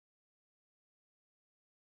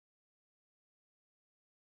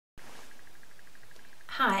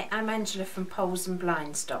I'm Angela from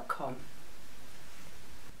polesandblinds.com.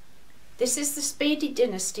 This is the Speedy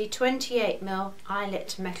Dynasty 28mm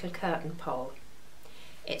Eyelet metal curtain pole.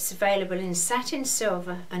 It's available in satin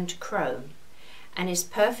silver and chrome and is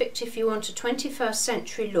perfect if you want a 21st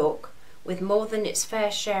century look with more than its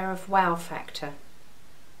fair share of wow factor.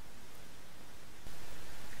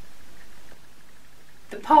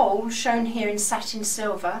 The pole, shown here in satin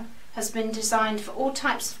silver, has been designed for all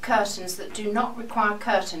types of curtains that do not require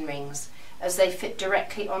curtain rings, as they fit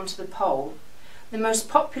directly onto the pole. The most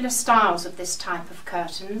popular styles of this type of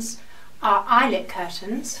curtains are eyelet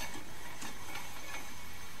curtains,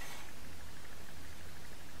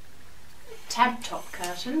 tab top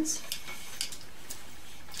curtains,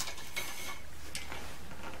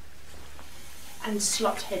 and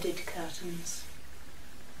slot-headed curtains.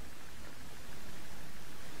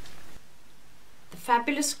 The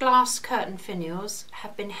fabulous glass curtain finials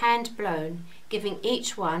have been hand blown, giving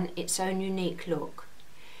each one its own unique look.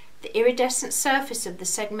 The iridescent surface of the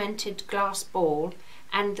segmented glass ball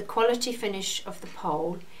and the quality finish of the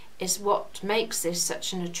pole is what makes this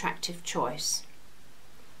such an attractive choice.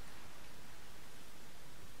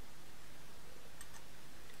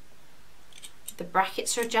 The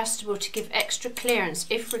brackets are adjustable to give extra clearance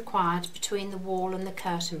if required between the wall and the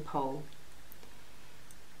curtain pole.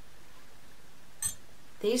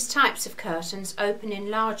 These types of curtains open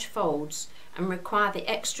in large folds and require the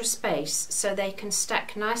extra space so they can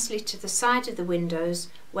stack nicely to the side of the windows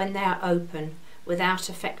when they are open without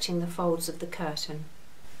affecting the folds of the curtain.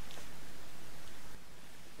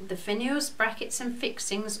 The finials, brackets and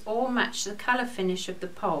fixings all match the colour finish of the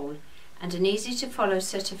pole, and an easy to follow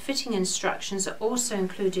set of fitting instructions are also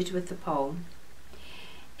included with the pole.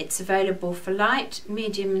 It's available for light,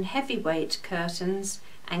 medium and heavyweight curtains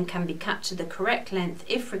and can be cut to the correct length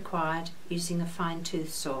if required using a fine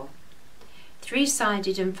tooth saw.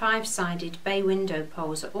 3-sided and 5-sided bay window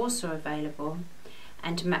poles are also available,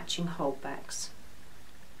 and matching holdbacks.